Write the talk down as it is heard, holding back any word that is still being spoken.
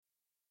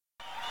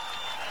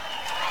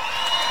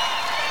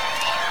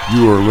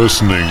You are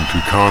listening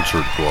to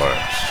Concert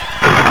Blast.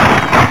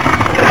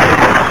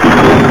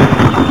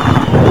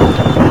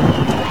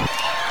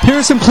 Here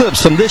are some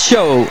clips from this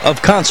show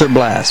of Concert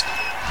Blast.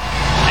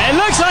 It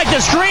looks like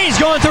the screen's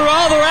going through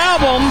all their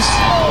albums,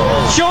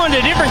 showing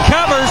the different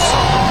covers.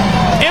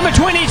 In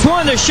between each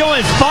one, they're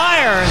showing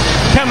Fire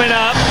coming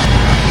up.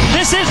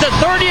 This is the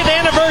 30th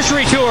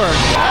anniversary tour.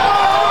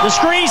 The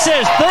screen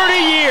says 30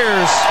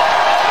 years.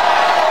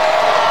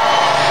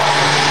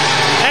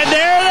 And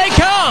there they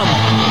come.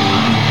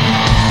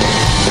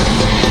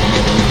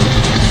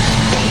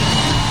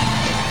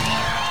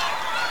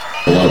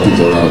 A lot of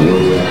people are out of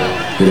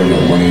work. They don't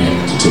have money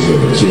to take care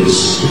of their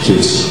kids. The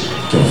kids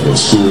can't afford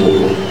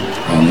school.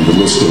 The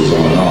list goes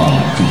on and on.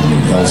 People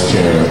need health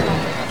care.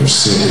 They're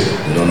sick.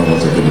 They don't know what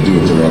they're going to do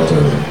if they're out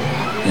there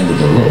end of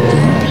their rope, you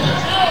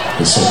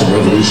know. It's like the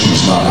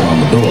revolution's knocking on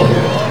the door,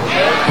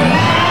 you know.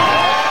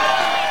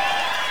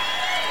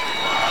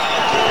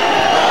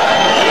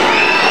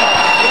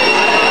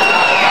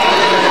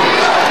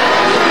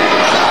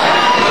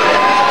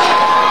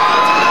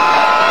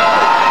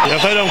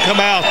 If they don't come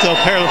out, they'll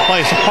tear the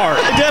place apart.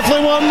 They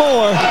definitely want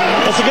more.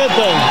 That's a good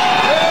thing.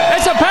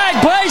 It's a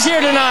packed place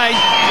here tonight.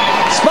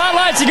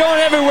 Spotlights are going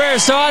everywhere,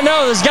 so I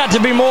know there's got to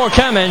be more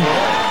coming.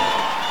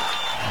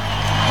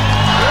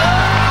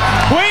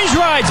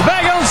 Queensryche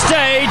back on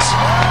stage.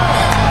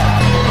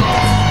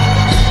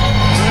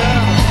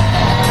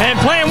 And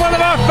playing one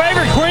of our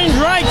favorite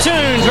Queensryche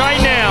tunes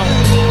right now.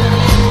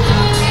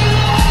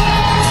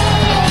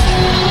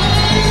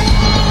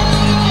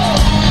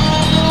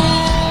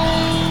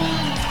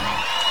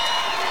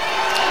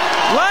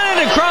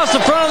 Lining across the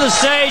front of the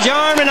stage,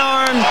 arm in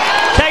arm,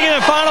 taking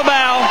a final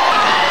bow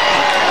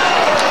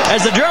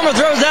as the drummer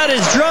throws out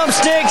his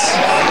drumsticks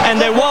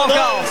and they walk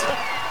off.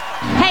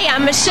 Hey,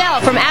 I'm Michelle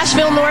from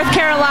Asheville, North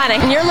Carolina,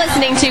 and you're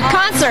listening to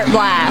Concert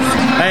Blast.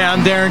 Hey,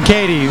 I'm Darren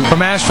Katie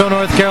from Asheville,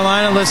 North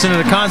Carolina, listening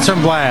to Concert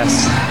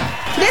Blast.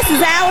 This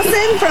is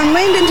Allison from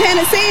Linden,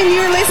 Tennessee, and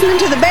you're listening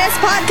to the best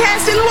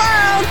podcast in the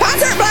world,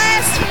 Concert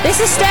Blast.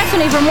 This is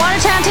Stephanie from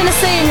Watertown,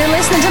 Tennessee, and you're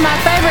listening to my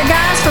favorite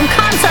guys from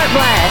Concert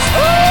Blast.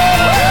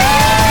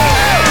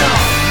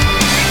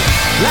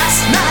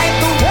 Last night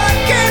the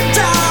working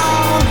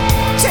dawn,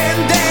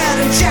 Tim, Dad,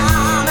 and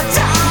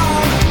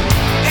Chinatown,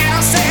 and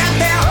I said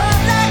there all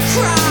that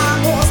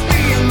crime was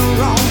being the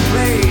wrong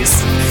place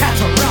at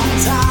the wrong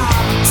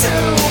time.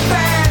 Too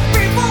bad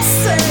people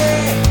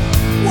say,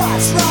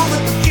 what's wrong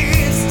with the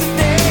kids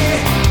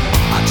today?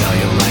 I tell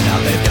you right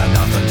now, they've got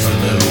nothing to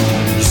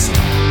lose.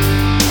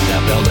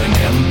 They're building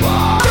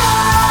empire.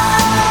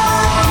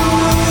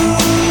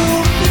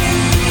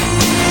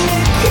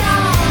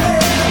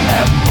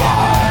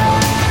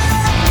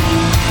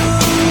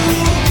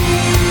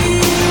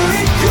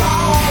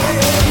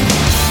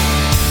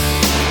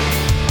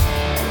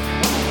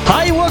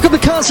 Hi, welcome to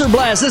Concert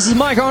Blast. This is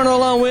Mike Arnold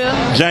along with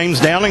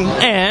James Downing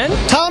and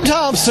Tom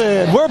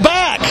Thompson. We're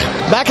back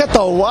at the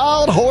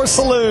Wildhorse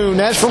Saloon,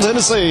 Nashville,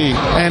 Tennessee.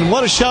 And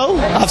what a show.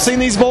 I've seen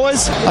these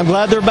boys. I'm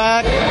glad they're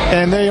back.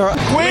 And they are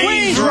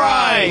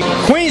Queensryche.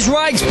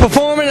 Queensryche's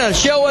performing a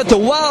show at the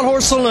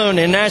Wildhorse Saloon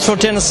in Nashville,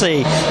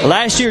 Tennessee.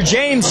 Last year,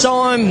 James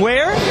saw him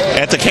where?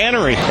 At the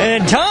Cannery.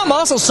 And Tom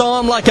also saw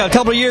him like a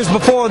couple of years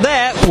before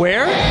that.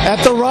 Where?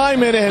 at the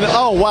Ryman. And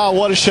oh, wow,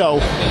 what a show.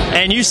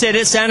 And you said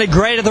it sounded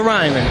great at the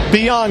Ryman.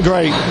 Beyond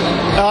great.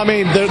 I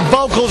mean, the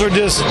vocals are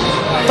just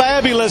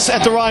fabulous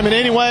at the Ryman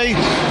anyway.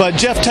 But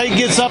Jeff Tate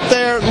gets up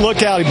there,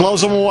 look out, he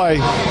blows them away.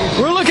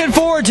 We're looking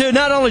forward to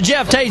not only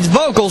Jeff Tate's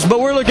vocals, but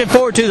we're looking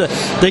forward to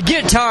the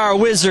guitar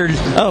wizard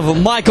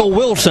of Michael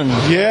Wilson.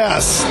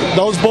 Yes,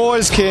 those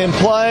boys can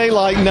play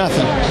like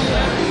nothing.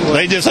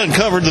 They just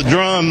uncovered the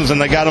drums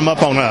and they got them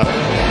up on a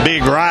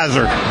big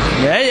riser.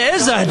 Yeah,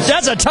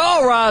 that's a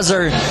tall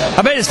riser.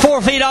 I bet it's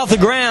 4 feet off the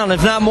ground,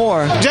 if not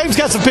more. James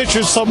got some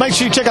pictures, so make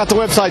sure you check out the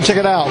website and check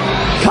it out.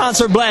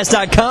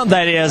 Concertblast.com,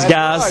 that is,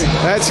 guys. Right.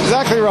 That's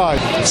exactly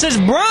right. Since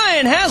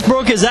Brian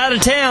Hasbrook is out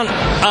of town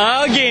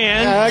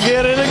again.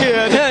 Again and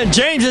again.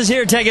 James is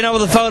here taking over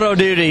the photo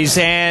duties.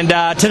 And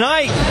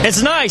tonight,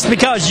 it's nice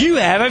because you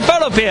have a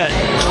photo pit.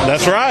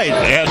 That's right.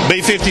 At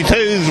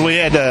B-52s, we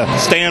had to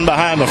stand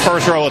behind the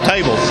first row of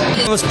tables.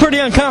 It was pretty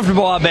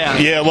uncomfortable, I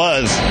bet. Yeah, it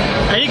was.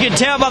 And you could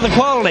tell by the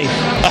quality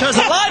because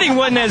the lighting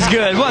wasn't as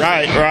good, was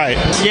it? Right.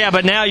 Yeah,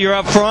 but now you're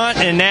up front,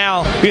 and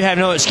now you have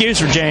no excuse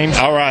for James.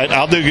 All right,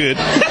 I'll do good.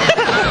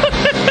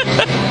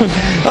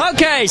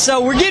 Okay,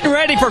 so we're getting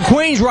ready for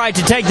Queensryche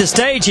to take the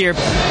stage here.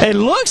 It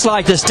looks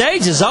like the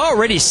stage is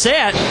already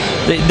set.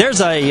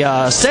 There's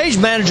a stage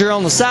manager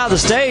on the side of the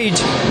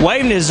stage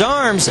waving his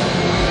arms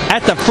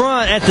at the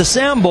front at the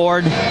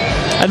soundboard.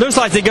 It looks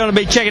like they're going to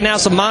be checking out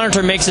some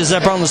monitor mixes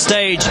up on the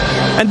stage.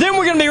 And then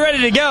we're going to be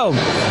ready to go.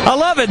 I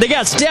love it. They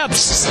got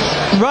steps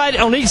right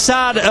on each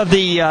side of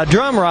the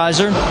drum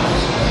riser.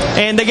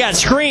 and they got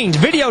screens,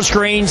 video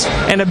screens,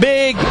 and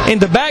in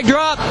the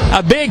backdrop,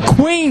 a big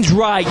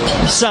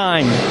Queensryche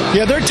sign.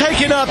 Yeah, they're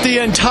taking up the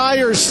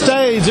entire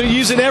stage. They're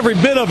using every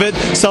bit of it,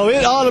 so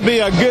it ought to be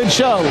a good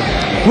show.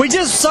 We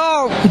just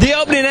saw the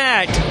opening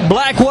act,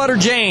 Blackwater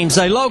James,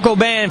 a local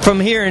band from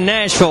here in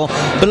Nashville.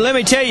 But let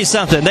me tell you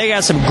something, they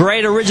got some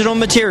great original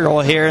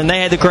material here, and they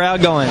had the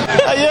crowd going.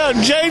 Yeah,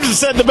 James has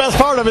said the best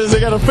part of it is they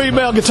got a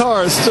female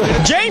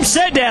guitarist. James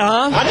said that,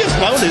 huh? I just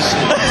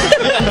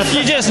noticed.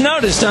 You just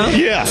noticed, huh?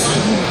 Yeah.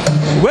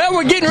 Well,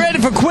 we're getting ready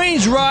for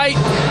Queensryche.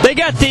 They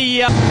got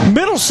the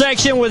middle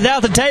section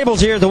without the tables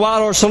here at the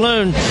Wildhorse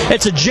Saloon.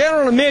 It's a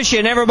general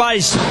admission.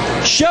 Everybody's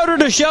shoulder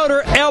to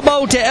shoulder,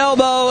 elbow to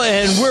elbow,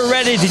 and we're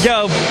ready to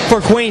go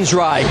for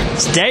Queensryche.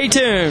 Stay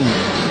tuned.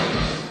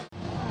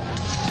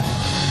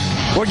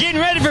 We're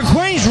getting ready for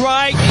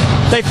Queensryche.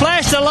 They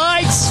flash the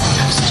lights.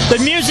 The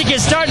music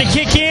is starting to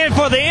kick in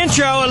for the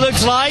intro, it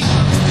looks like.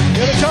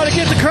 Gonna try to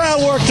get the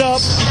crowd worked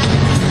up.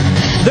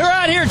 They're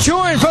out here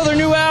touring for their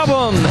new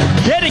album,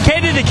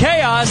 dedicated to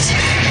chaos.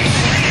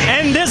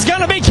 And there's going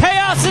to be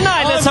chaos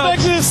tonight. I'm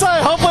expecting to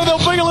say, hopefully they'll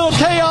bring a little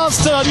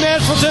chaos to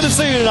Nashville,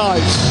 Tennessee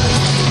tonight.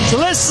 So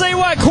let's see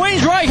what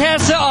Queensryche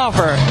has to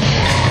offer.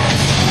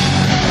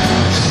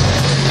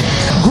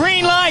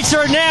 Green lights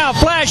are now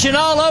flashing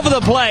all over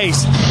the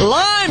place.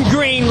 Lime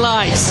green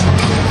lights.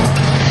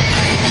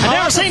 I've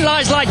never seen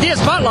lights like this,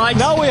 spotlights.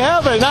 No, we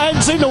haven't. I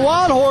haven't seen the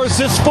Wildhorse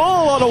this full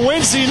on a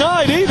Wednesday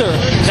night either.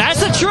 That's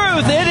the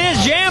truth. It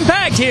is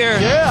jam-packed here.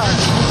 Yeah.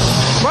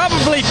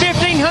 Probably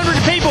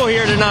 1,500 people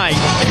here tonight.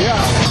 Yeah.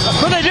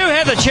 But they do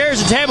have the chairs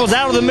and tables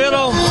out of the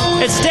middle.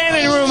 It's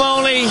standing room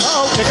only.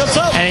 Oh, here comes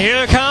something. And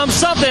here comes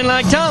something,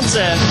 like Tom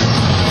said.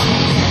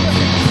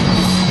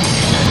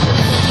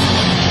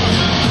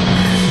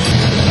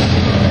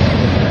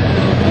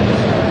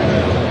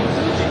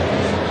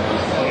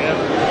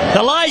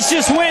 The lights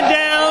just went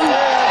down,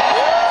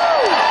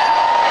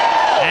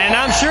 and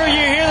I'm sure you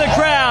hear the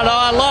crowd. Oh,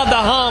 I love the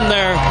hum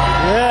there.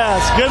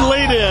 Yes, good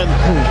lead in.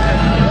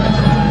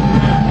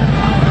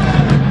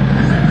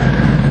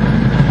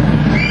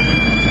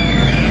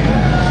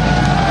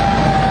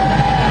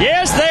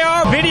 Yes, there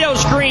are video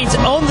screens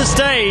on the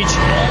stage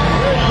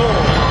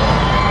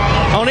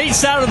on each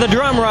side of the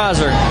drum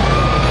riser.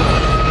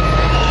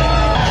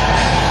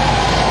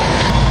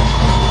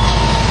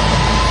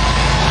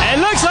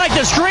 Like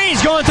the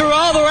screens going through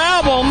all their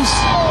albums,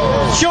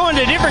 showing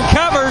the different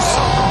covers.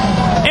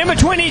 In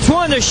between each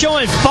one, they're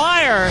showing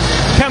Fire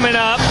coming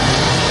up.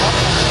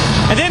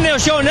 And then they'll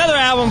show another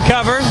album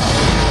cover,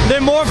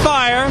 then more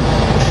Fire.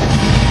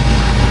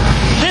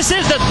 This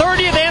is the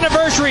 30th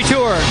anniversary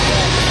tour.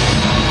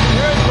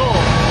 Very cool.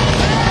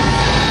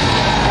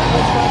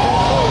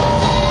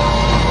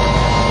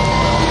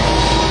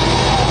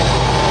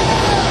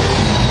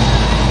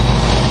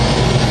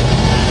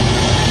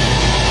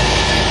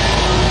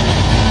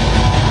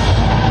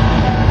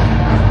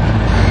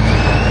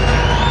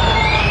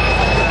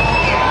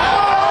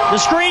 The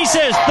screen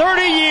says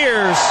 30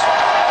 years.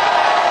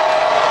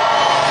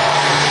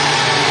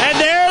 And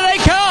there they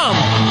come.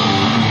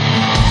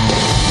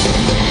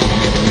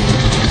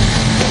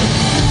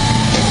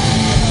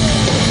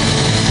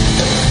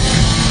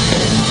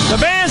 The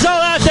band's all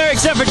out there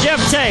except for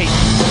Jeff Tate.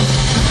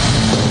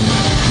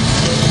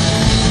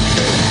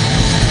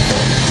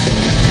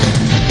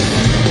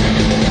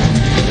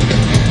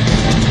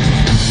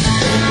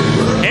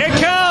 Here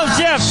comes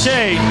Jeff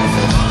Tate.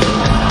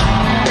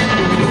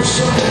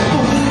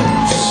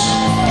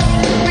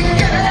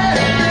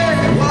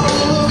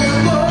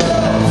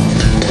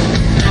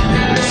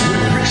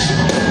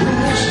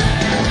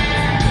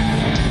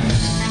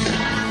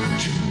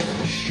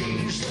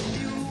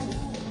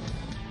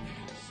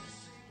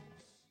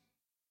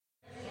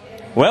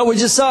 Well, we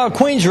just saw a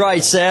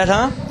Queensryche set,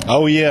 huh?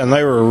 Oh, yeah, and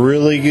they were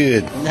really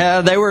good.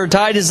 They were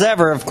tight as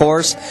ever, of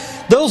course.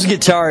 Those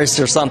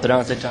guitarists are something,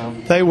 aren't they,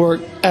 Tom? They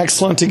work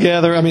excellent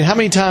together. I mean, how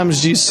many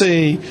times do you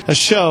see a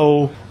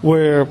show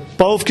where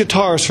both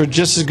guitarists are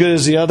just as good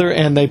as the other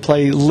and they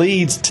play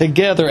leads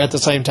together at the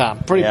same time?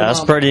 Pretty phenomenal.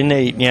 That's pretty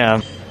neat,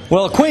 yeah.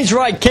 Well,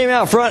 Queensryche came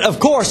out front, of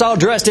course, all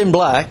dressed in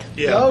black.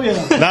 Yeah. Oh,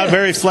 yeah. Not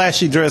very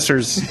flashy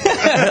dressers.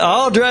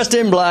 All dressed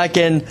in black.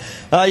 And,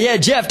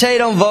 Jeff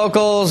Tate on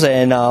vocals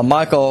and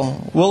Michael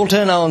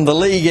Wilton on the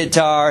lead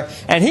guitar.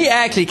 And he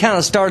actually kind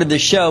of started the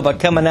show by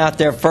coming out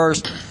there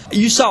first.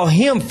 You saw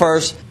him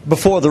first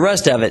before the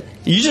rest of it.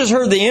 You just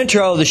heard the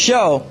intro of the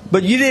show,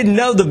 but you didn't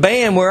know the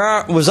band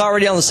was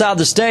already on the side of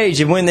the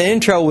stage. And when the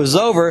intro was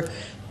over,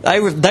 they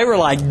were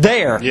like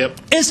there. Yep.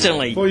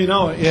 Instantly. Well, you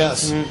know it,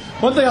 yes.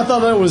 One thing I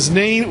thought that was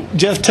neat,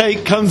 Jeff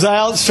Tate comes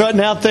out,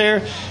 strutting out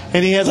there,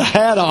 and he has a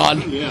hat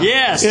on. Yeah.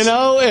 Yes. You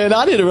know, and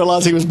I didn't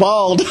realize he was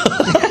bald.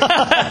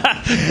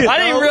 I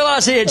didn't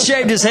realize he had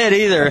shaved his head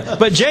either.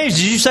 But, James,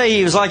 did you say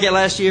he was like that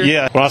last year?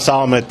 Yeah. When I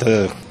saw him at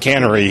the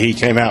cannery, he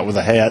came out with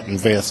a hat and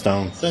vest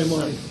on. Same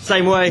way.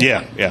 Same way?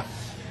 Yeah, yeah.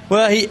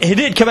 Well, he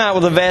did come out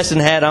with a vest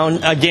and hat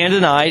on again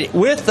tonight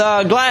with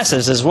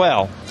glasses as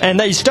well. And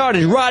they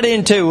started right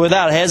into,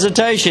 without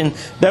hesitation,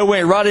 they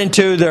went right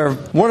into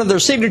one of their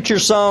signature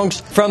songs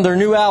from their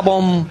new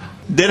album,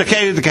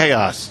 Dedicated to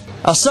Chaos.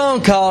 a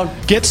song called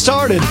Get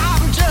Started.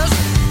 I'm just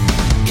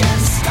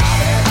getting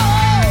started.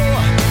 Oh,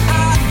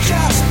 I'm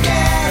just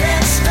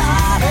getting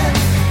started.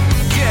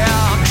 Yeah,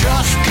 I'm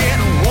just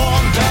getting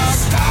warmed up.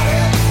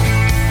 Started.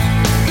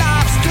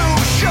 Life's too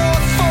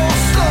short for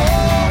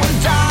slowing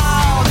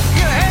down.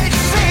 You ain't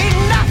seen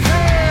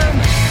nothing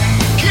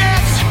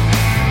yet.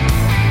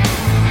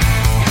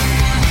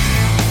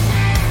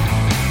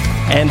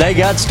 And they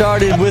got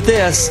started with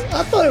this.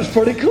 I thought it was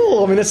pretty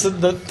cool. I mean, it's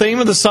the theme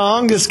of the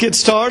song, just get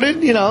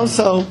started,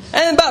 so.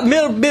 And about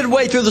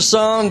midway through the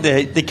song,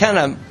 they kind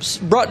of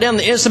brought down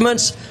the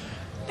instruments,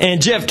 and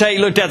Jeff Tate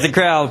looked at the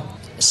crowd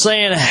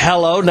saying,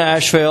 "Hello,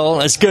 Nashville.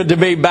 It's good to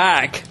be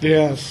back."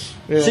 Yes.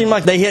 Seemed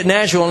like they hit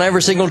Nashville on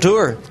every single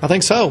tour. I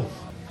think so.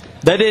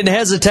 They didn't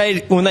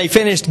hesitate when they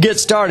finished Get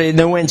Started.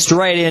 They went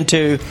straight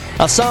into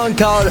a song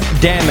called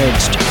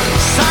Damaged.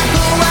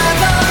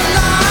 Psychoanalyze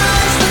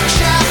the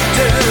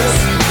chapters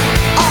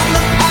on the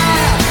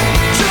path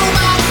to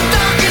my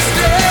darkest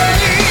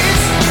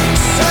days.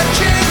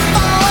 Searching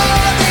for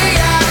the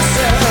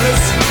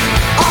answers.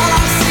 All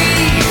I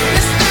see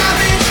is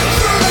damage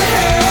through the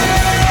haze.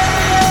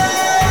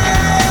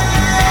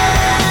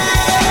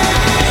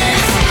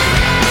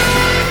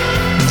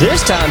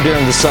 This time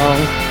during the song,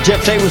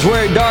 Jeff Tate was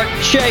wearing dark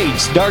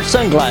shades, dark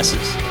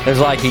sunglasses. It was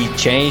like he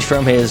changed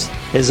from his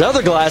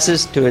other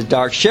glasses to his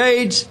dark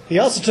shades. He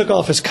also took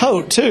off his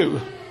coat, too,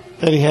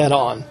 that he had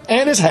on,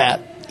 and his hat.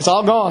 It's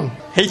all gone.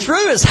 He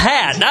threw his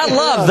hat, and I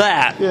love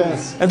that.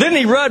 Yes. And then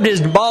he rubbed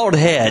his bald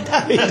head.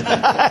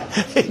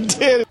 He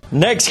did.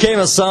 Next came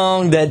a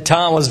song that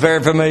Tom was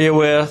very familiar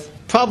with.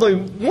 Probably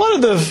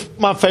one of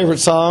my favorite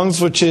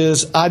songs, which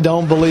is I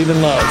Don't Believe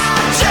in Love.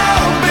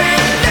 Don't believe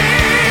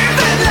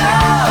in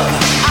love.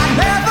 I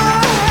never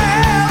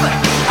have.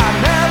 I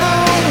never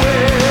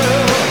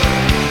will.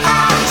 I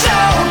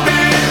don't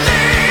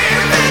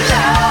believe in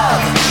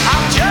love.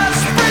 I'll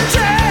just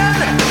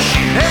pretend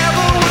she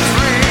never was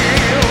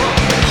real.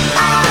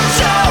 I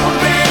don't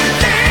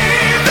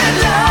believe in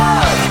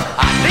love.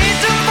 I need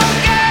to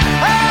forget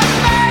her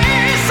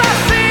face. I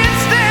see it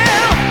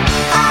still.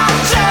 I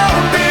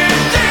don't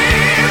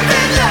believe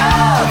in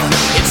love.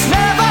 It's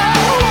never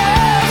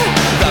worth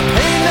the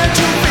pain that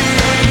you feel.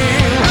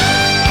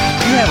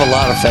 You have a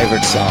lot of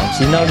favorite songs.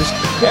 You notice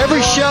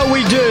every show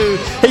we do,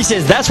 he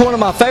says, "That's one of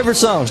my favorite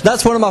songs.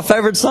 That's one of my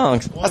favorite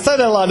songs." I say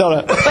that a lot,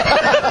 don't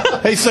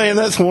I? He's saying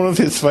that's one of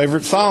his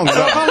favorite songs.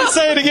 I'll probably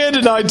say it again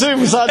tonight, too,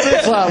 besides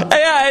this time.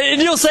 Yeah,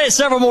 and you'll say it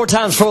several more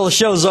times before the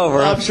show's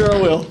over. I'm sure I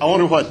will. I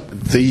wonder what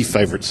the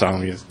favorite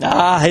song is.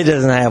 He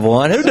doesn't have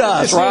one. Who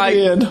does, It's near right?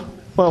 the end.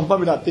 Well,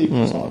 maybe not the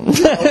song.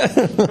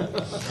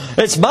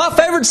 It's my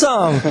favorite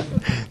song.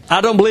 I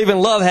Don't Believe in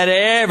Love had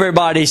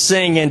everybody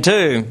singing,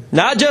 too.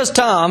 Not just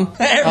Tom.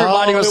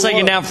 Everybody was it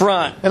singing was. down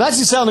front. And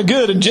actually sounded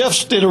good, and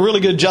Jeff did a really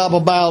good job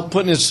about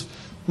putting his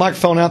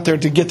microphone out there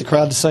to get the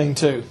crowd to sing,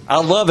 too.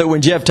 I love it when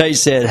Jeff Tate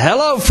said,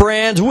 "Hello,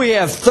 friends. We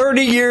have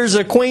 30 years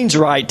of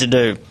Queensryche to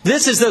do."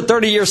 This is the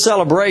 30-year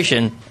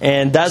celebration,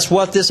 and that's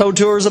what this whole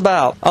tour is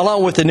about,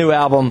 along with the new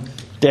album,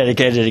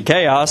 Dedicated to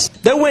Chaos.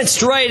 They went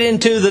straight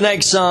into the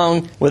next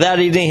song without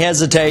any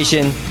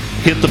hesitation.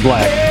 Hit the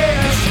Black.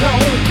 There's no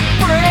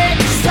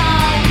brakes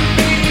on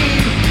me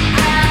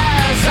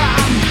as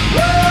I'm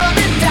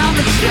running down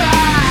the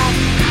track.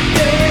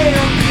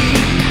 They'll be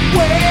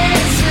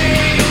waiting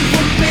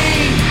for me,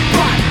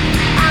 but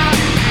I'm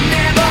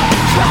never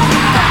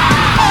coming back.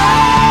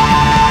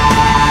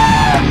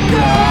 I'm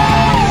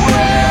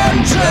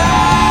going down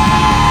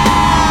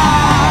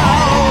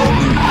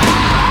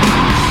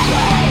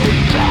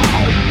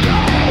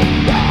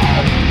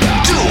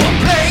to a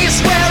place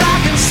where I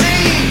can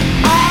see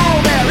all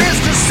there is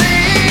to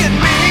see in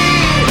me.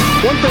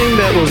 One thing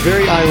that was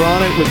very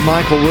ironic with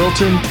Michael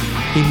Wilton,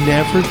 he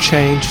never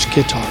changed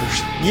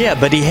guitars. Yeah,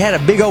 but he had a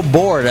big old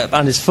board up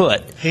on his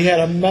foot. He had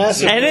a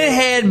massive... And it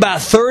had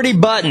about 30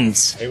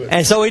 buttons.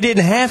 And so he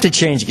didn't have to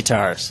change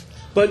guitars.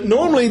 But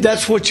normally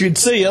that's what you'd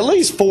see, at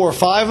least 4 or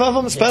 5 of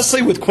them,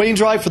 especially with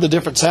Queensryche for the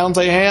different sounds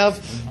they have.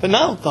 But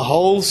no, the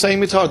whole same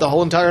guitar, the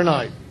whole entire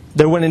night.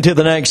 They went into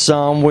the next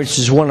song, which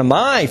is one of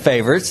my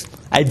favorites,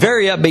 a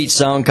very upbeat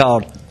song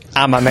called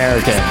I'm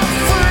American.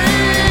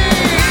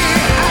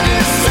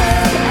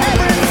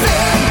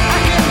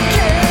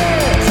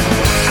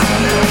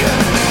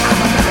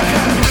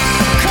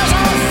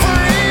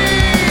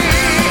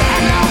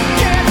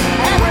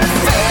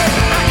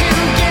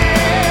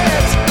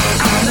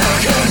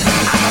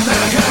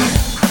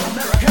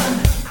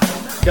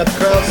 Got the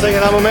crowd singing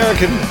I'm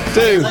American,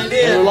 too.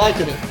 They were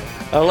liking it.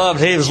 I loved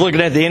he was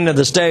looking at the end of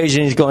the stage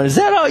and he's going, "Is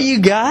that all you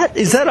got?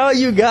 Is that all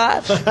you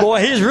got?"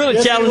 Boy, he's really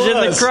Yes, he challenging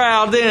the was.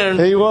 crowd then.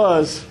 He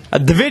was.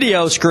 The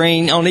video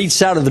screen on each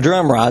side of the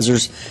drum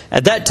risers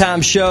at that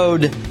time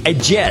showed a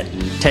jet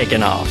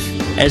taking off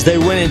as they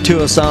went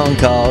into a song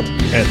called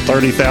At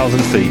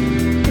 30,000 feet.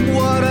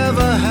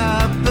 Whatever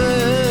happens,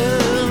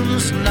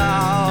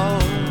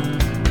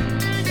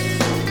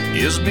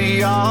 is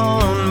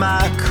beyond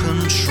my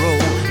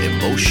control.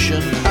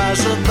 Emotion has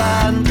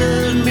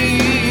abandoned me,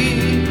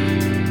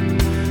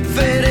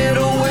 faded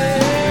away,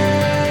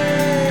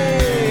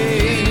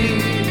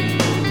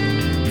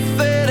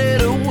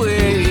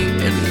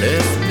 and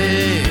left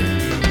me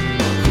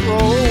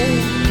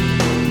cold.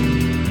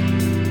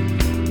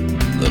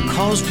 The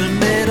call's been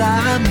made,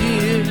 I'm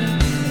here,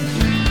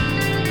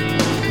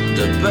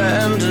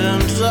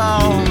 dependent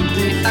on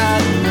the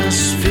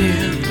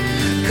atmosphere,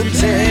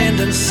 contained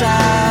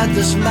inside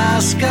this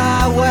mask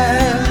I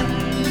wear,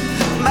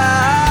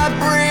 my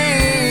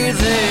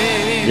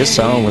breathing. This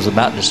song was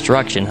about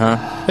destruction, huh?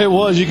 It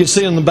was. You could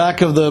see on the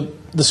back of the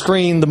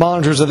screen, the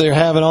monitors that they're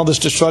having, all this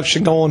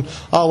destruction going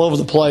all over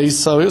the place.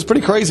 So it was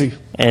pretty crazy.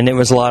 And there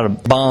was a lot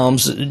of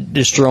bombs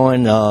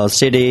destroying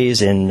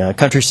cities and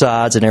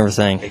countrysides and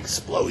everything.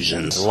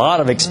 Explosions. A lot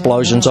of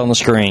explosions on the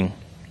screen.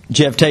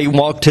 Jeff Tate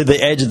walked to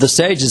the edge of the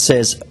stage and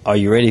says, "Are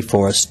you ready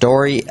for a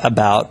story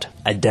about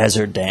a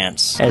desert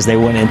dance?" As they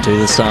went into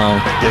the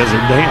song.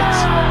 Desert dance.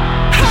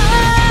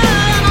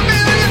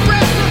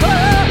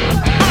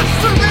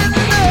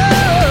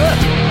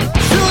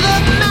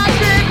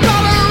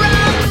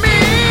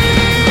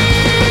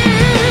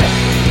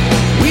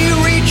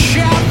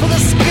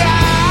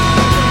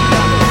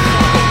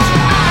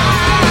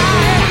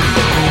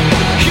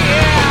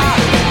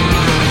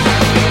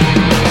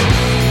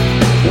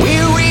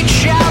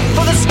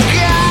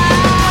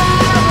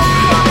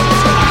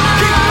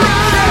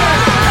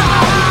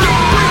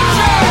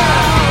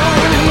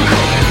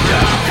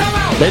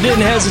 They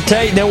didn't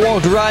hesitate. They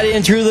walked right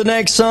in through the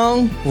next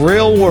song.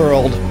 Real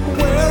World.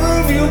 Where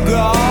have you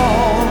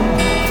gone?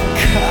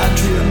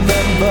 Can't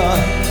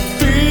remember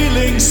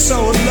feeling so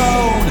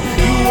alone.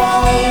 You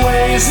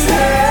always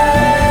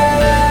had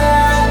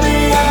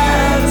the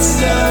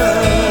answer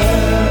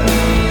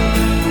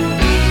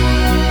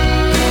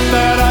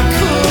that I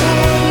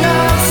could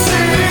not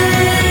see.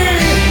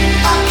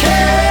 I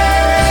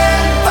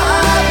can't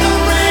find the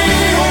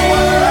real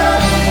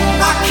world.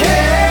 I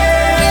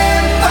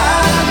can't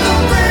find the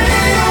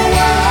real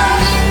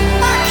world.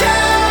 I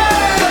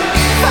can't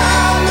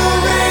find the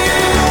real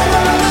world.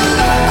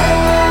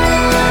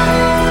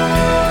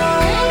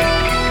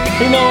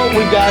 You know,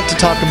 we've got to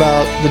talk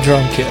about the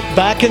drum kit.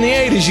 Back in the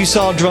 80s, you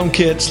saw drum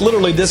kits.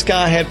 Literally, this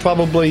guy had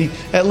probably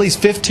at least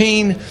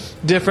 15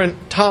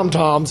 different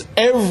tom-toms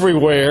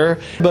everywhere.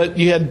 But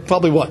you had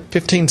probably,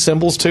 15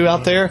 cymbals, too,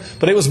 out there?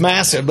 But it was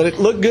massive. But it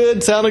looked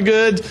good, sounded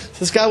good.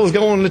 This guy was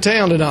going to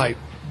town tonight.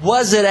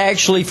 Was it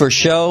actually for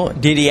show?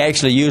 Did he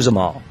actually use them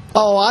all?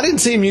 Oh, I didn't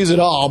see him use it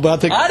all, but I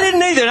think... I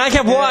didn't either, and I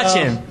kept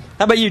watching.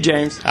 How about you,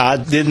 James? I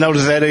didn't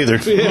notice that either.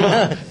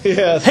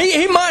 Yeah.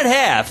 He might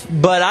have,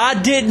 but I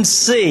didn't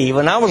see.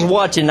 When I was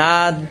watching,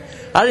 I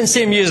didn't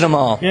see him using them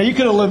all. Yeah, you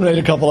could eliminate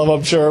a couple of them,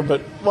 I'm sure, but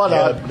why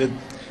not? It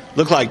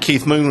looked like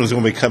Keith Moon was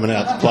going to be coming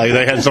out to play.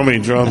 They had so many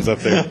drums up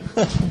there.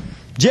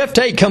 Jeff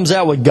Tate comes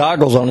out with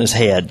goggles on his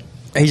head.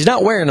 He's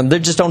not wearing them. They're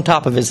just on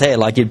top of his head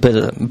like you'd put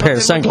a pair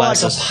of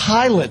sunglasses. Like a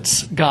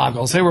pilot's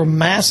goggles. They were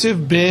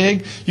massive,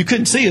 big. You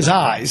couldn't see his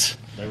eyes.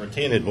 They were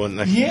tinted, wasn't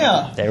they?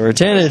 Yeah. They were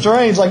tinted.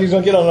 Strange, like he's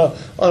going to get on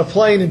a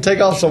plane and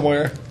take off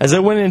somewhere. As they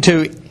went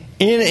into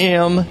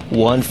NM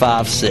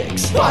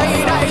 156.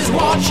 White eyes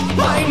watch,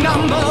 my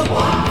number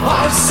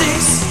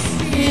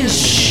 156 is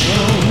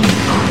shown.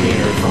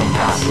 Created from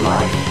past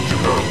life to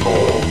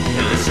perform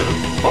illicit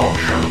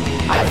function.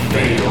 I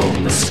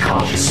failed this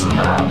conscious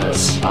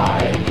madness.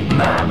 I,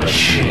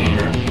 man-machine,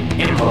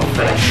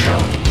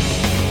 imperfection.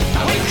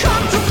 Now we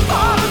come too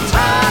far to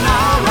turn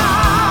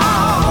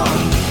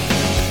around.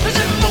 This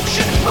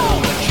emotion pull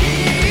the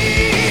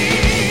key.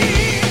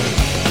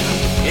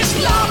 Is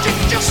logic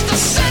just a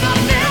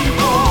synonym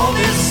for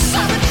this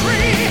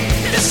symmetry?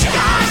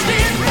 Disguised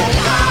in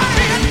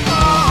forgotten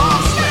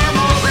false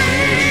memory.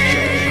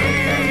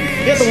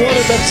 Yeah, the one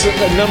that's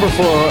a number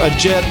for a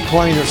jet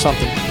plane or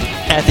something.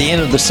 At the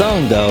end of the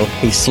song, though,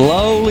 he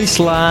slowly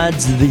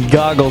slides the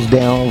goggles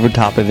down over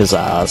top of his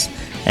eyes,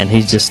 and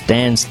he just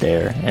stands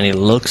there, and he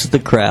looks at the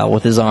crowd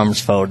with his arms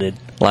folded,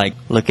 like,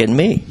 look at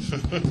me.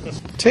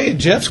 Tell you,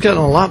 Jeff's gotten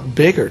a lot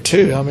bigger,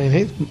 too. I mean,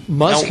 he's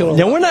muscular.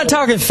 Now, we're not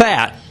talking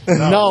fat.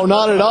 No,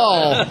 not at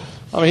all.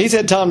 I mean, he's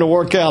had time to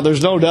work out.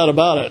 There's no doubt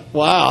about it.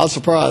 Wow, I was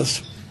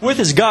surprised. With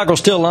his goggles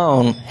still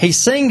on, he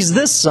sings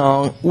this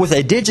song with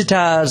a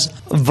digitized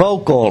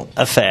vocal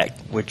effect,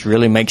 which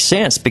really makes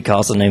sense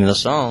because the name of the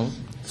song.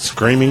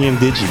 Screaming in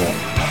digital.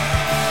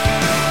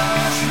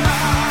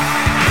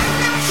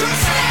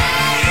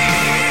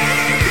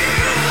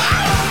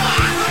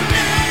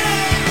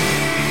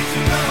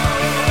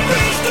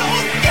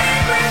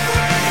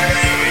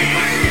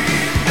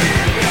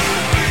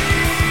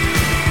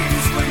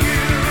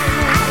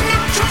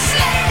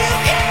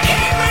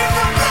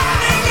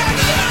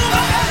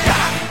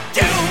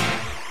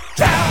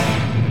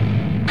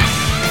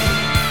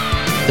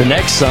 The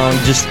next song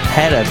just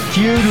had a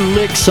few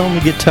licks on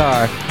the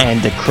guitar,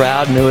 and the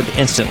crowd knew it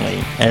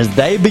instantly as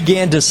they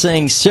began to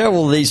sing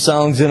several of these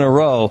songs in a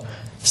row,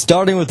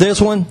 starting with this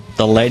one,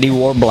 The Lady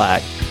Wore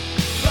Black.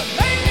 The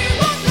lady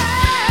wore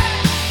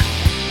black.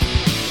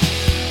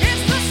 It's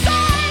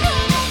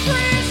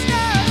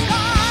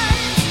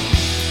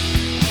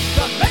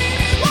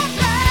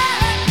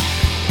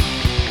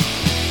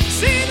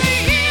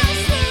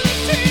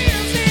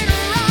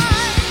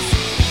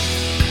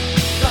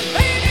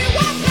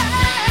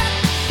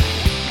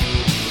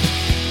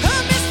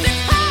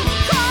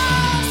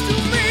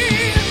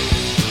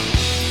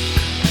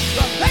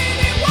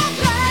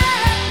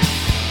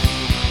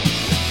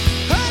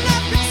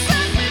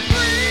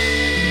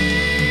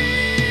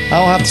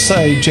I'll have to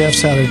say Jeff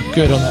sounded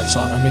good on that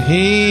song. I mean,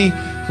 he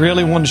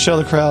really wanted to show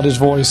the crowd his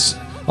voice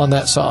on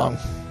that song.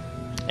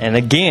 And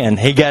again,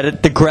 he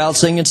got the crowd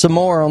singing some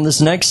more on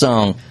this next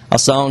song, a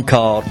song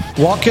called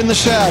Walk in the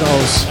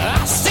Shadows.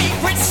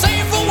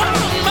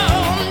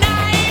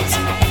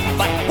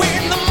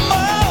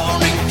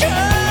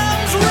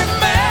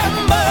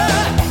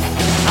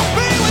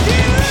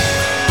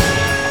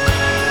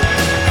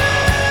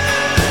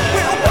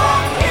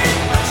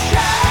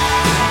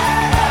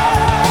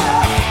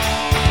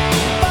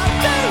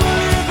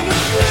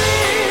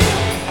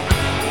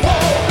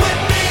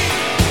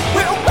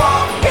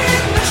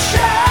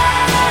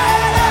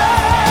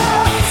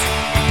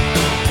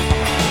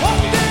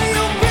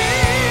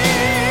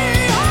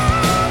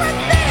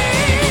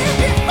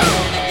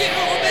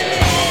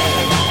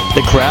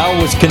 The crowd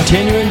was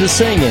continuing to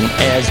singing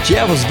as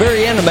Jeff was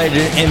very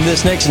animated in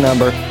this next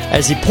number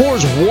as he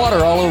pours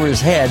water all over his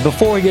head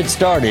before he gets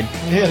started.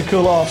 He had to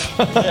cool off.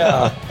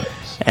 Yeah.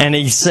 And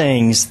he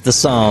sings the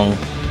song,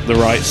 The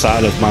Right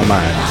Side of My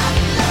Mind.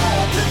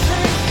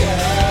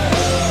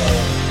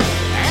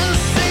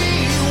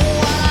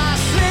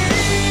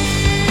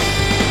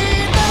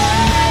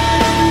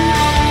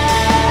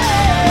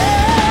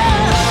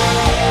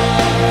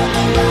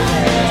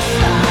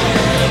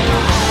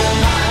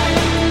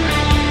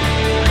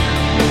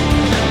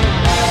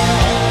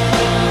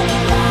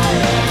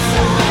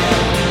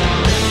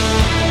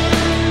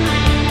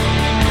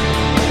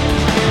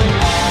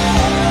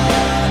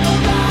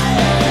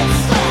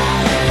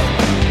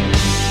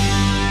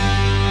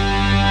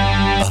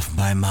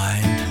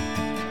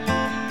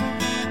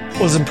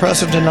 What was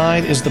impressive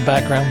tonight is the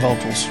background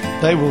vocals.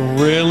 They were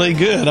really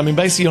good. I mean,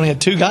 basically you only had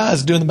two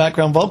guys doing the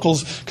background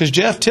vocals because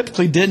Jeff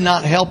typically did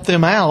not help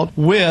them out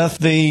with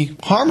the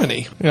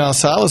harmony. You know,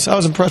 so I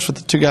was impressed with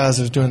the two guys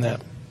that was doing that.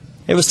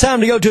 It was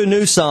time to go to a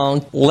new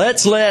song.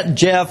 Let's let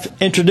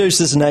Jeff introduce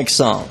this next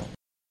song.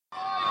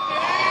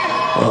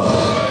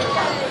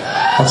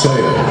 I'll tell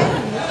you,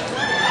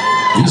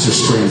 these are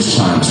strange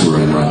times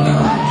we're in right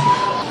now.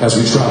 As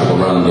we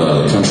travel around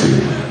the country,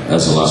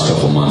 as the last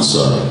couple of months,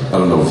 I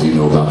don't know if you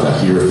know about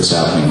that here, if it's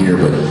happening here,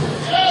 but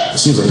it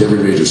seems like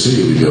every major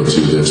city we go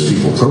to, there's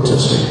people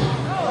protesting.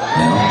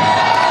 You know?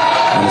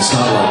 And it's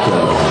not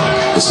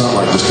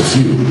like just a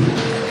few.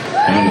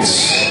 I mean,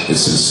 it's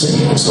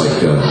insane. It's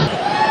like,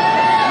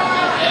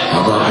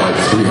 how about like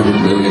 300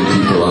 million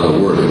people out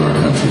of work in our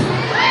country?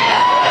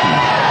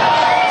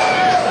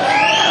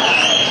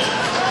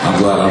 I'm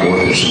glad I'm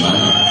working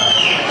tonight.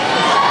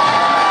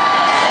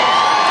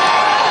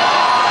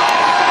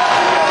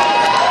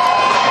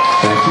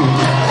 Thank you.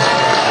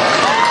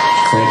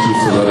 Thank you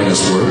for letting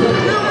us work.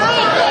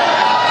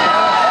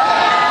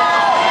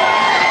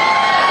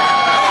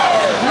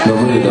 No,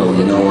 really though,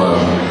 you know,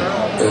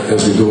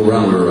 as we go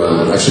around,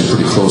 we're actually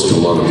pretty close to a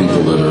lot of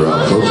people that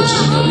are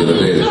protesting. The other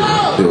day,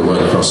 they were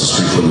right across the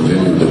street from the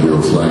venue that we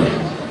were flying.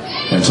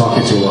 And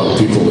talking to a lot of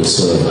people, it's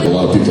a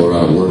lot of people are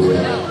out of work.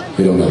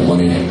 They don't have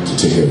money to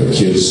take care of their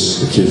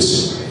kids. The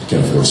kids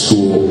can't afford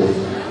school.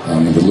 I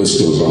mean, the list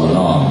goes on and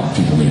on.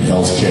 People need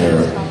health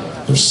care.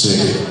 They're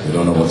sick. They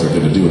don't know what they're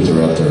going to do if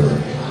they're at their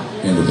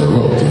end of their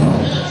rope, you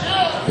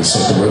know. It's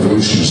like the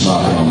revolution is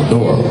knocking on the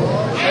door. You know?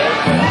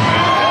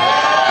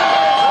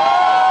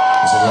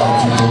 There's a lot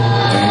of people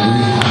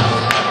angry.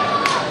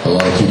 A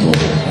lot of people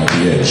at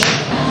the edge.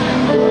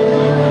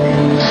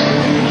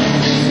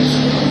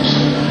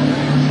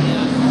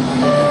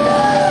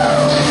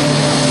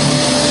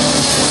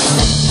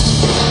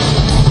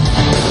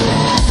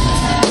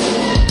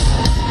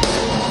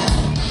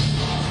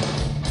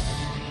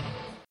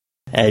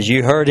 As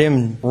you heard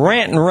him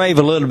rant and rave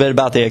a little bit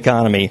about the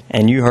economy,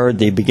 and you heard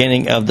the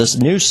beginning of this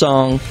new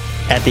song,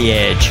 At the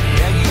Edge.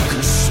 Yeah, you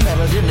can smell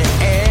it in the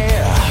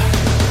air.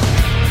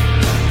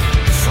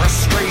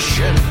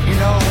 Frustration, you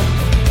know,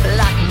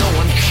 like no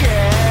one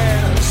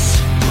cares.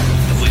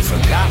 Have we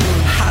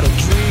forgotten how to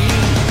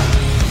dream?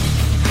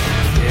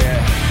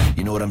 Yeah,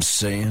 you know what I'm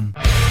saying?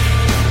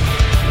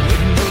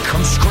 When they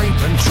come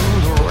scraping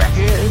through the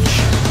wreckage,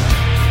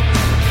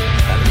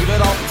 I leave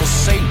it all for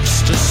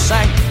saints to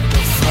sanctify.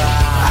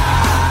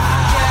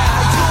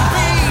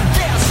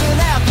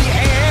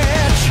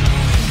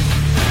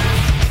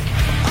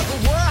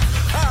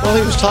 Well,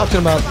 he was talking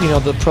about, you know,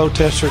 the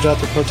protesters out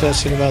there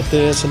protesting about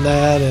this and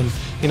that, and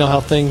you know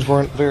how things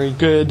weren't very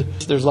good.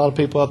 There's a lot of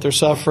people out there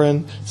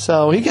suffering,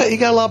 so he got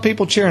a lot of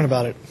people cheering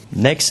about it.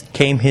 Next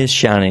came his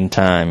shining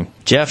time.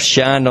 Jeff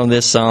shined on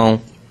this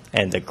song,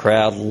 and the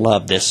crowd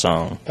loved this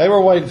song. They were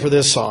waiting for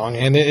this song,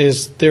 and it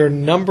is their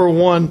number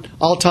one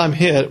all-time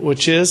hit,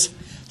 which is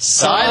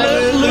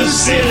Silent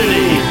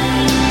Lucidity.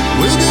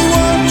 We'll be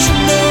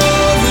watching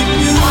over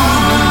you.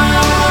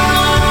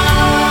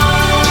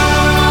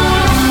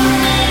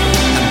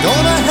 I'm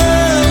gonna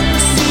help you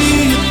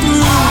see it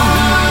through.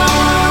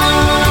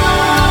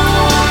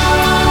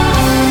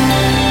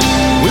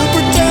 We'll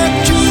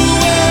protect you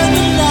in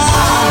the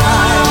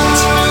night.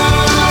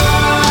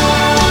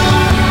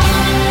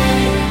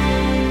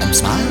 I'm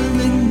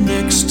smiling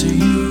next to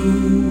you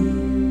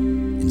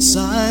in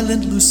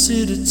silent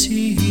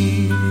lucidity.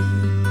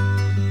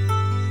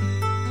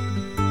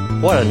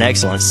 What an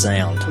excellent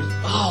sound.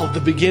 Oh, the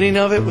beginning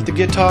of it with the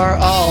guitar.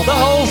 Oh, The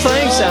whole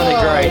thing sounded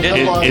great,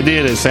 didn't it? It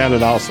did. It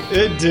sounded awesome.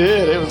 It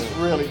did. It was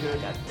really good.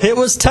 It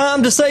was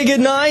time to say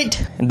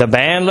goodnight. The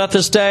band left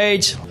the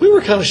stage. We were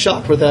kind of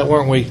shocked with that,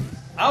 weren't we?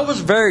 I was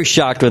very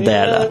shocked with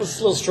Yeah, that. it was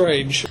a little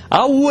strange.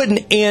 I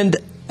wouldn't end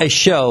a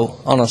show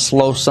on a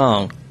slow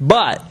song,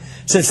 but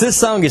since this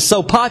song is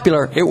so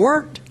popular, it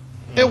worked.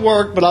 It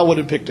worked, but I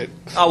wouldn't have picked it.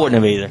 I wouldn't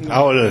have either.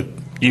 I would have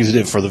used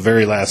it for the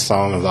very last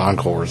song of the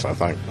encores, I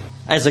think.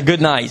 As a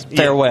good night,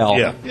 farewell.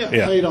 Yeah.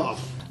 Paid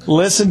off.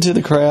 Listen to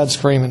the crowd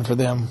screaming for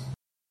them.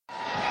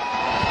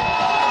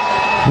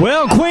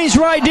 Well,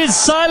 Queensryche did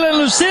Silent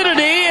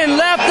Lucidity and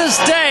left the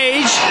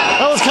stage.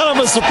 That was kind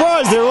of a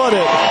surprise there,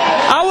 wasn't it?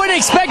 I wouldn't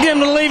expect him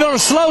to leave on a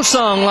slow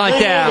song like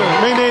that.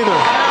 Me neither.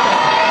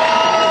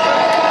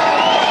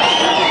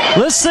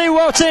 Let's see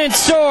what's in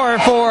store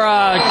for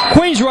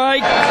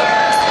Queensryche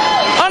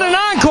on an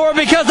encore,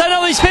 because I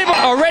know these people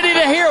are ready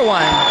to hear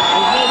one.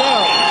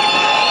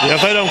 Yeah,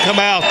 if they don't come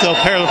out, they'll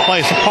tear the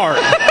place apart.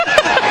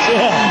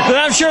 But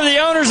I'm sure the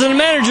owners and the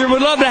manager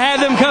would love to have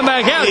them come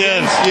back out.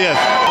 Yes.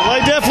 They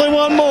definitely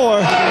want more.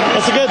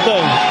 That's a good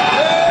thing.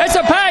 It's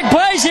a packed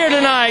place here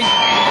tonight.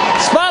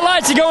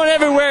 Spotlights are going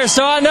everywhere,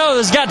 so I know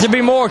there's got to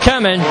be more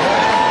coming.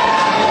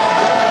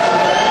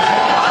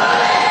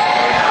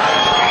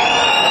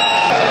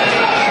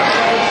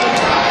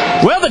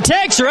 Well, the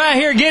techs are out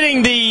here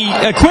getting the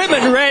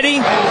equipment ready,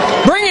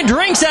 bringing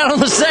drinks out on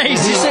the stage. You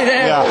see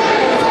that?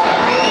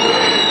 Yeah.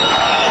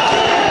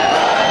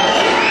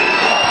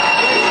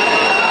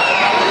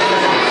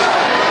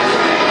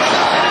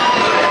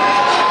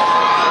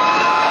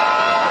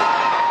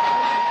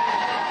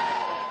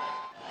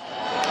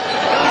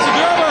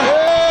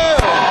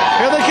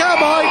 Here they come,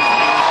 Mike.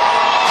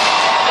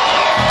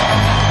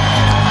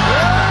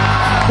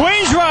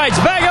 Queensryche's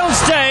back on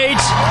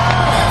stage.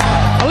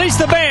 At least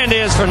the band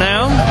is for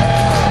now.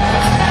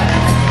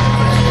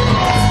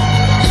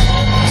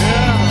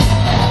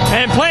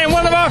 And playing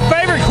one of our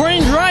favorite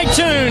Queensryche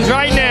tunes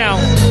right now.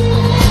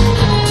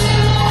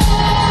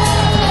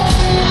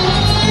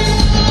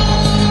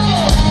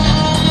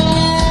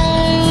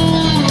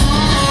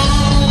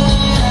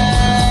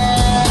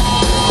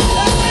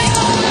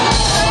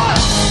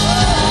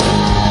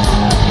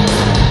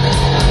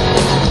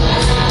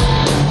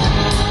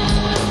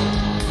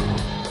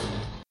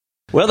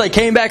 Well, they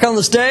came back on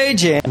the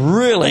stage and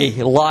really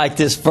liked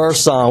this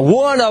first song.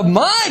 One of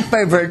my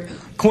favorite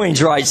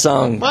Queensryche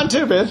songs. Mine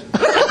too, man.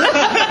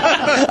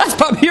 That's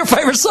probably your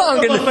favorite song,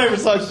 One isn't of my it? favorite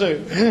songs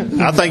too.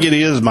 I think it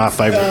is my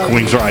favorite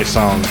Queensryche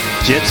song,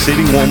 Jet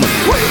City Woman.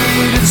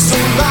 Waited so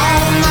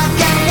long, I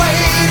can't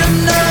wait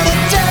another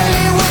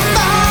day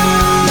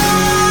without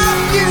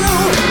you.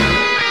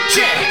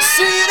 Jet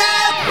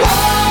City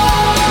woman,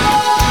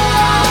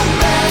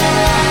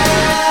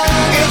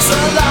 it's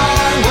a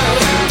long way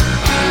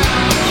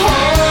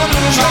home.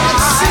 Jet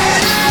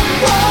City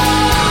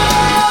woman,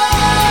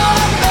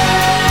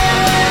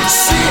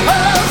 see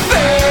her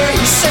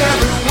face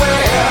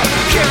everywhere.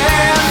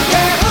 Can't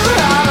get her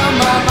out of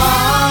my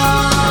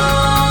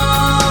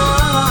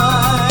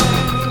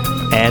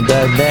mind. And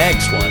the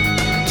next one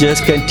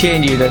just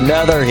continued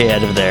another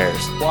hit of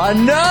theirs. Well,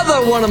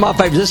 another one of my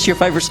favorites. This is your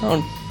favorite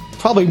song?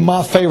 Probably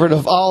my favorite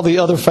of all the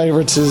other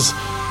favorites is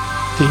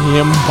The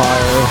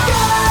Empire.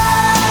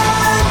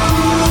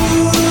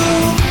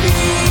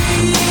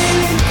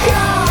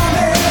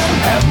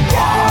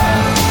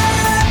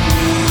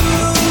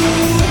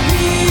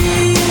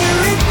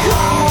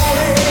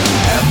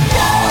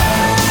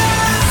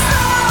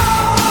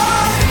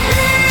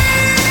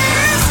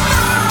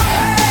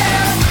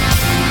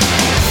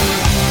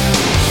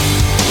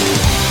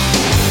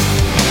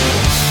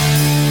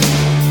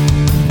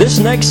 This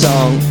next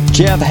song,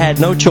 Jeff had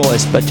no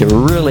choice but to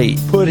really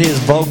put his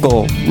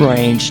vocal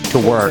range to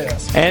work.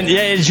 Yes. And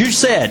yeah, as you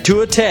said,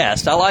 to a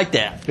test. I like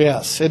that.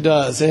 Yes, it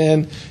does.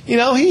 And, you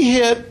know, he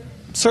hit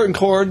certain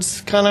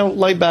chords, kind of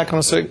laid back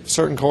on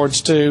certain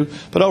chords too,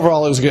 but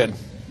overall it was good.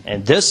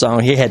 And this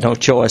song, he had no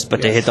choice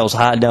but to hit those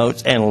high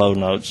notes and low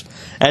notes.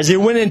 As he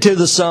went into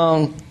the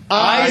song,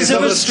 Eyes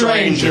of a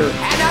Stranger. And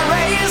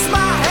I raise my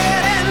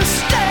head and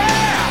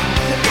stare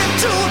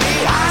into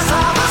the eyes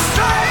of a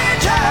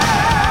stranger.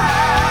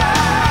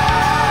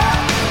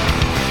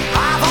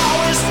 I've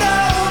always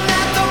known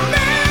that the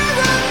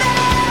mirror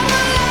never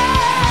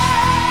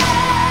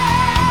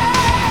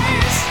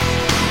lies.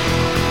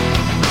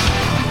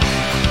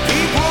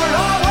 People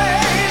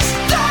always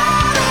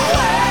turn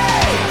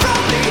away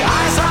from the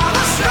eyes of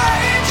a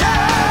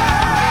stranger.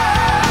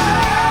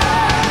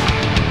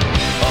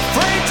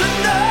 Afraid to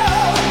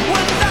know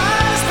what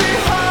lies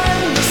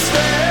behind the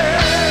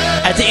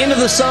stare. at the end of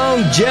the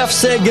song, Jeff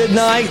said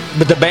goodnight,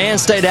 but the band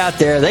stayed out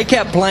there. They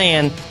kept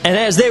playing, and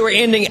as they were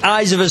ending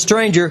Eyes of a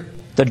Stranger,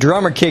 the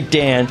drummer kicked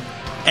in,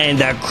 and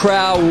the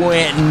crowd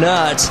went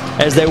nuts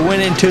as they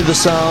went into the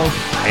song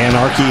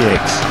Anarchy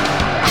X.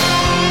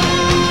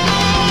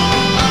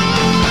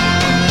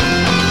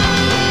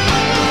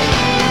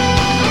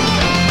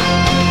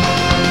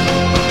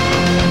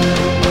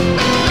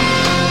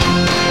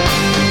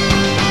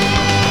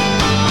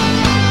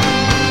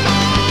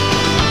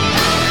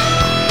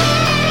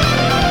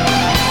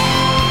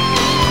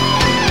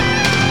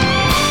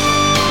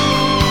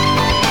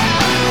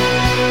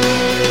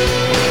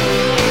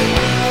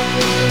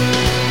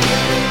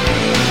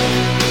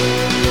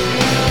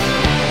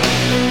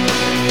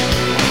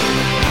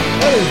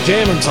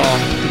 jamming, Tom.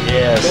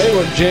 Yes. They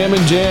were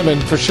jamming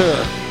for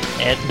sure.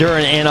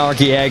 During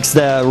Anarchy X,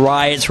 the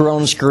riots were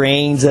on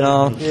screens and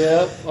all.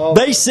 Yep.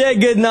 They said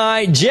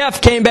goodnight.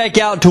 Jeff came back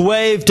out to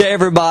wave to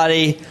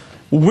everybody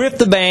with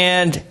the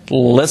band.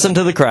 Listen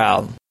to the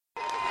crowd.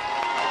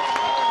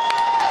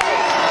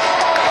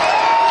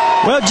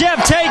 Well,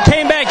 Jeff Tate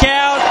came back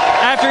out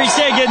after he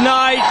said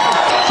goodnight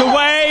to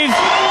wave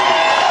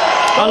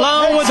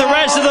along with the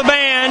rest of the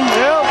band.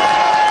 Yep.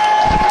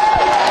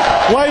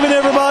 Waving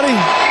everybody.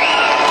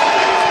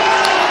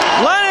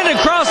 Lining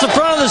across the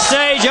front of the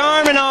stage,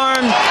 arm in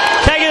arm,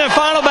 taking a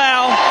final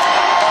bow.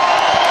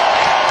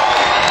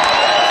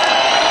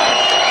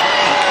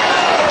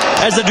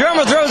 As the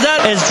drummer throws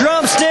out his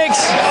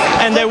drumsticks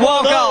and they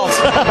walk off.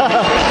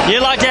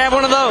 You'd like to have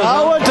one of those?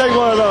 I would take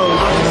one of those.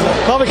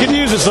 Probably could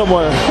use it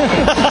somewhere.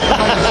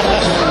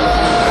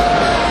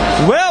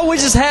 Well, we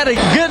just had a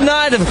good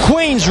night of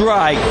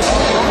Queensryche.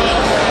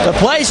 The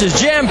place was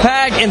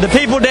jam-packed, and the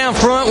people down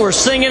front were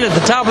singing at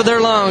the top of their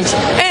lungs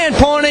and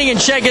pointing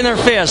and shaking their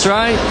fists,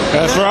 right?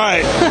 That's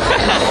right.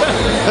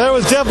 There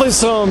was definitely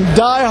some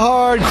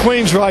die-hard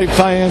Queensryche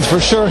fans for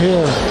sure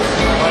here.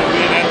 Like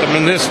being at the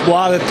Municipal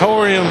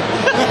Auditorium.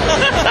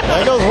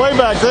 That goes way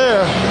back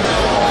there.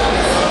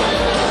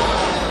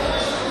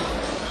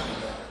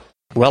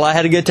 Well, I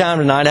had a good time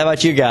tonight. How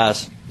about you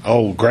guys?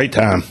 Oh, great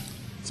time.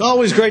 It's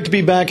always great to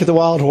be back at the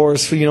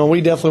Wildhorse. You know,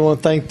 we definitely want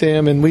to thank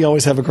them, and we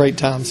always have a great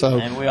time. So,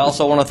 And we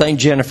also want to thank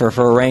Jennifer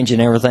for arranging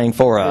everything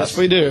for us. yes,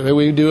 we do.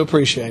 We do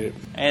appreciate it.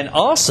 And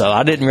also,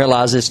 I didn't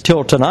realize this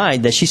till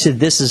tonight that she said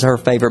this is her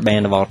favorite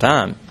band of all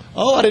time.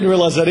 Oh, I didn't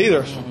realize that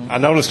either. I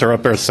noticed her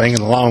up there singing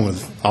along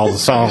with all the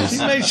songs. She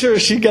made sure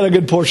she got a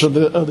good portion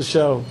of the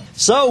show.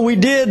 So we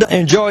did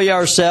enjoy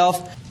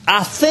ourselves.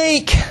 I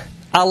think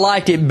I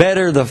liked it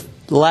better the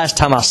last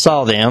time I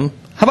saw them.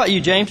 How about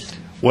you, James?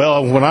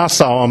 Well, when I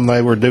saw them,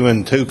 they were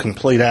doing 2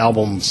 complete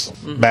albums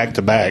back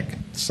to back.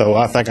 So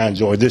I think I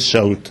enjoyed this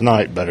show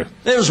tonight better.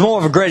 It was more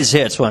of a greatest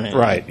hits, wasn't it?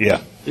 Right,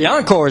 yeah. The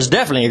encore is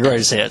definitely a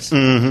greatest hits.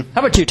 Mm-hmm. How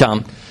about you,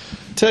 Tom?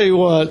 Tell you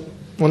what,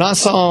 when I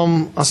saw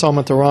them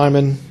at the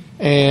Ryman,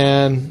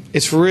 and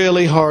it's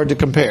really hard to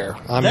compare.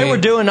 They were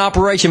doing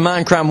Operation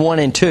Mindcrime 1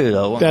 and 2,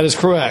 though. That is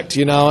correct,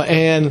 you know,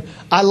 and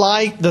I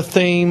like the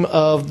theme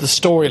of the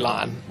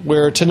storyline,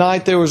 where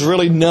tonight there was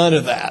really none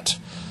of that.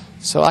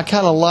 So I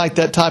kind of like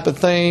that type of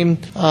theme.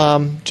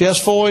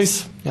 Jeff's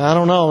voice, I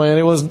don't know, man.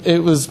 It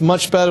was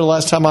much better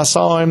last time I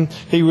saw him.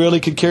 He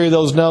really could carry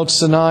those notes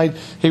tonight.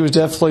 He was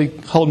definitely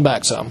holding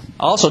back some.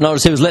 I also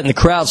noticed he was letting the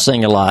crowd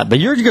sing a lot. But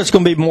you're just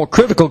going to be more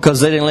critical because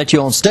they didn't let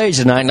you on stage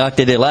tonight like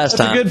they did last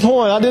time. That's a good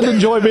point. I did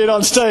enjoy being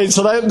on stage,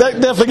 so that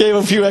definitely gave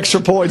a few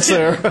extra points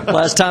there.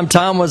 Last time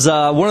Tom was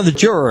one of the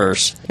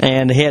jurors,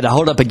 and he had to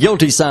hold up a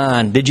guilty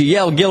sign. Did you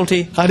yell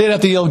guilty? I did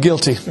have to yell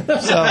guilty. So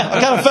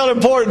I kind of felt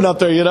important up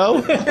there, you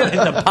know.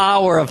 The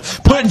power of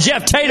putting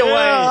Jeff Tate away.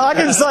 Yeah, I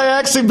can say I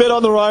actually been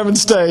on the Ryman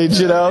stage,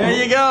 you know.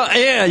 There you go.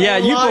 Yeah,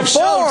 you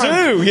performed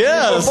too.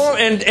 Yes, you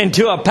performed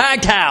into a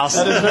packed house.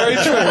 That is very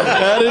true.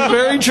 That is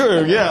very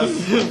true.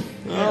 Yes.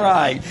 All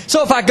right.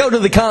 So if I go to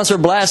the concert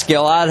blast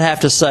scale, I'd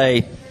have to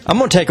say I'm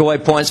going to take away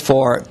points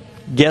for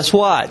guess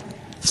what?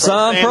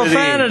 Some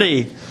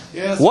profanity.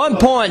 Yes. 1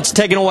 point's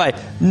taken away.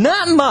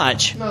 Not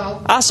much.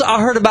 No.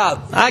 I heard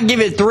about. I give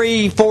it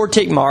 3-4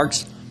 tick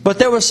marks, but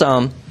there was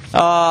some.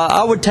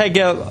 I would take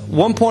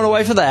 1 point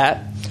away for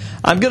that.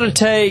 I'm going to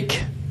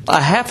take a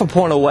half a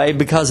point away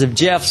because of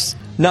Jeff's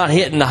not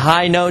hitting the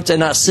high notes and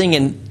not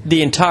singing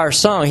the entire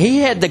song. He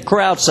had the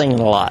crowd singing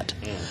a lot.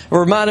 It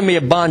reminded me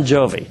of Bon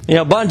Jovi. You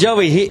know, Bon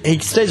Jovi, he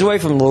stays away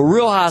from the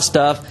real high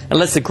stuff and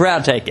lets the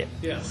crowd take it.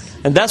 Yes.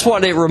 And that's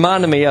what it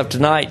reminded me of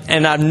tonight.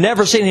 And I've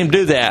never seen him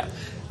do that.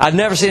 I've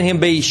never seen him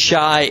be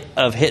shy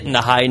of hitting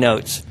the high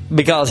notes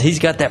because he's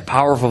got that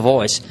powerful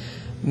voice.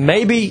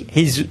 Maybe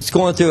he's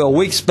going through a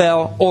weak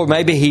spell, or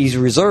maybe he's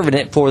reserving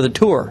it for the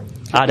tour.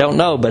 I don't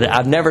know, but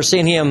I've never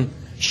seen him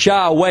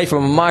shy away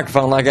from a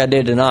microphone like I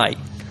did tonight.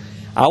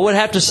 I would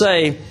have to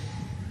say,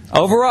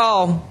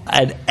 overall,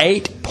 an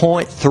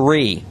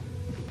 8.3.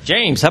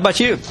 James, how about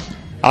you?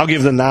 I'll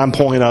give the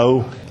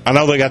 9.0. I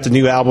know they got the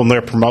new album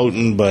they're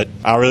promoting, but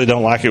I really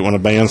don't like it when a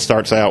band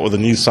starts out with a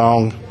new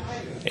song.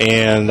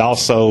 And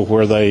also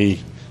where they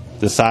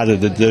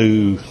decided to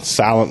do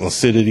Silent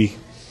Lucidity.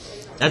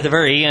 At the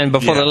very end,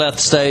 before they left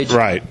the stage?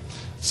 Right.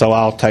 So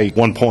I'll take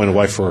 1 point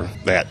away for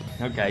that.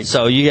 Okay,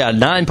 so you got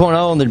 9.0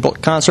 on the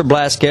concert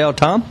blast scale.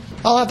 Tom?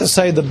 I'll have to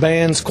say the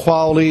band's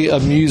quality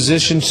of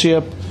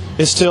musicianship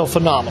is still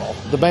phenomenal.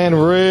 The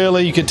band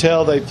really, you could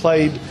tell they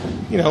played,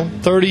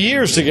 30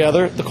 years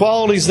together. The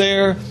quality's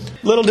there. A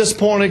little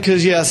disappointed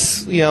because,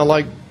 yes,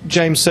 like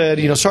James said,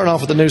 starting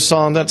off with a new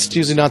song, that's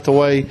usually not the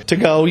way to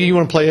go. You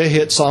want to play a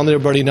hit song that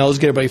everybody knows,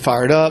 get everybody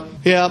fired up.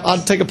 Yeah,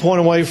 I'd take a point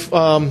away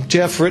from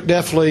Jeff.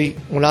 Definitely,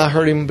 when I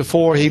heard him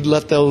before, he'd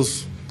let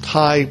those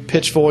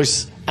high-pitched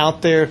voice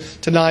out there.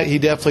 Tonight, he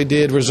definitely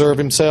did reserve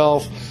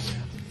himself.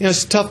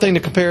 It's a tough thing to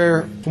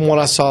compare from what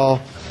I saw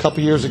a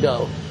couple years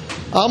ago.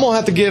 I'm going to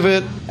have to give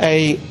it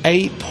a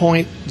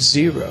 8.0.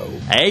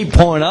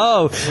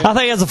 8.0. I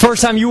think that's the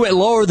first time you went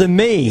lower than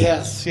me.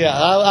 Yes, yeah.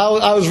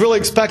 I was really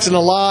expecting a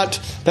lot.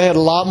 They had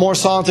a lot more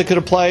songs they could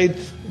have played.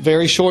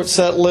 Very short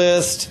set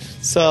list.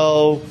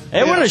 So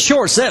it wasn't a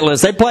short set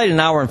list. They played an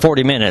hour and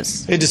 40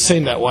 minutes. It just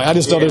seemed that way. I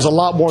just know there's a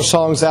lot more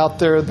songs out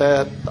there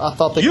that I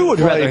thought they you could would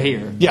play. rather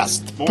hear.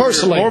 Yes,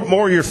 personally.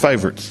 More your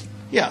favorites.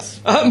 Yes.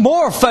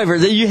 More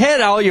favorite. You had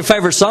all your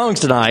favorite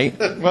songs tonight.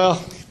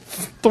 Well,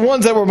 the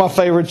ones that were my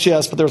favorites,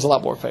 yes, but there was a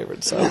lot more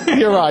favorites. So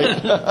you're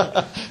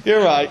right.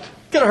 You're right.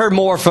 Could have heard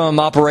more from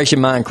Operation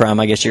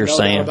Mindcrime, I guess you're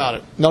saying. No doubt about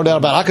it. No doubt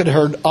about it. I could have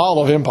heard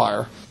all of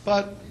Empire,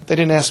 but they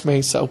didn't ask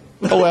me, so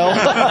oh well.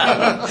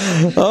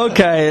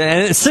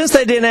 Okay, and since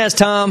they didn't ask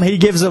Tom, he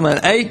gives them an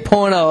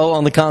 8.0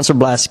 on the Concert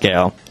Blast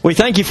scale. We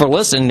thank you for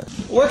listening.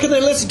 Where can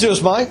they listen to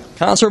us, Mike?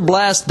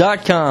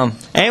 ConcertBlast.com.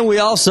 And we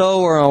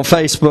also are on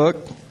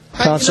Facebook,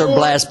 Concert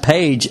Blast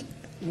page.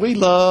 We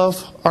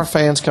love our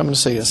fans coming to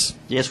see us.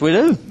 Yes, we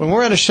do. When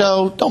we're at a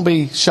show, don't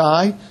be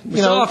shy. We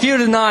saw a few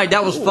tonight.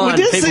 That was fun. We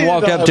did People see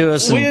walk up to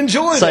us and we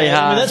enjoy say that.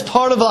 hi. I mean, that's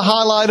part of the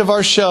highlight of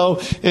our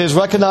show is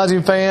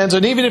recognizing fans.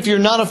 And even if you're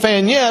not a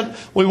fan yet,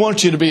 we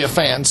want you to be a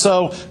fan.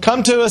 So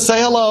come to us,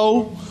 say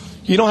hello.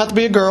 You don't have to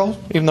be a girl,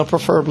 even though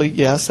preferably,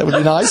 yes, that would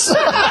be nice.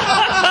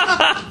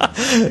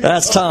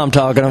 That's Tom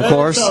talking, of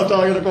course. That's Tom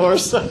talking, of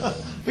course.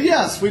 But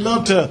yes, we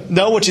love to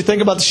know what you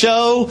think about the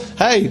show.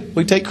 Hey,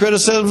 we take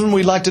criticism.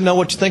 We'd like to know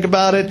what you think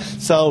about it.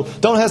 So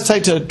don't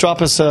hesitate to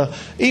drop us an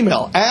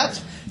email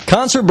at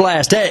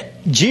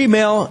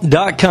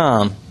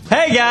concertblast@gmail.com.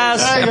 Hey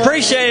guys,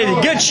 appreciate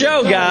it. Good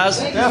show, guys.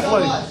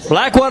 Definitely.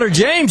 Blackwater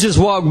James just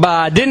walked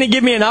by. Didn't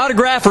give me an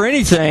autograph or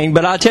anything,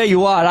 but I tell you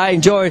what, I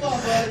enjoyed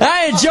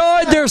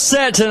their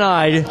set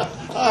tonight.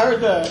 I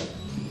heard that.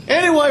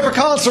 Anyway, for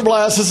Concert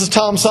Blast, this is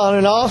Tom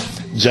signing off.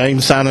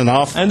 James signing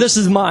off. And this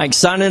is Mike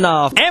signing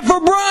off. And for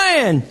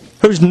Brian,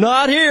 who's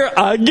not here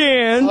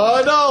again.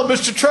 I know,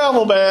 Mr.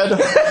 Travel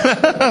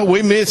Man.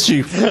 We miss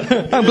you.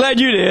 I'm glad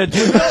you did.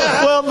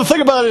 Well, the thing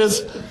about it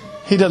is,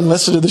 he doesn't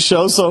listen to the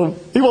show, so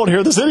he won't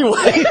hear this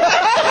anyway.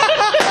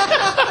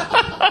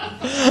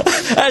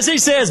 As he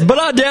says, but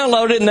I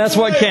download it, and that's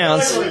what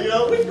counts. Exactly, you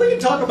know, we can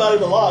talk about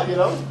it a lot, you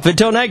know.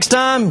 Until next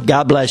time,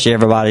 God bless you,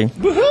 everybody.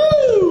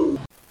 Woohoo!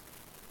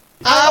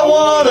 I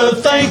want to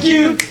thank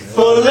you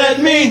for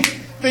letting me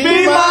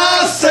be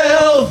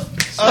myself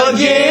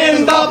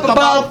again.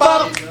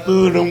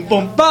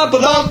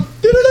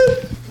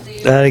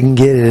 I didn't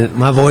get it.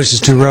 My voice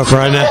is too rough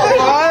right now.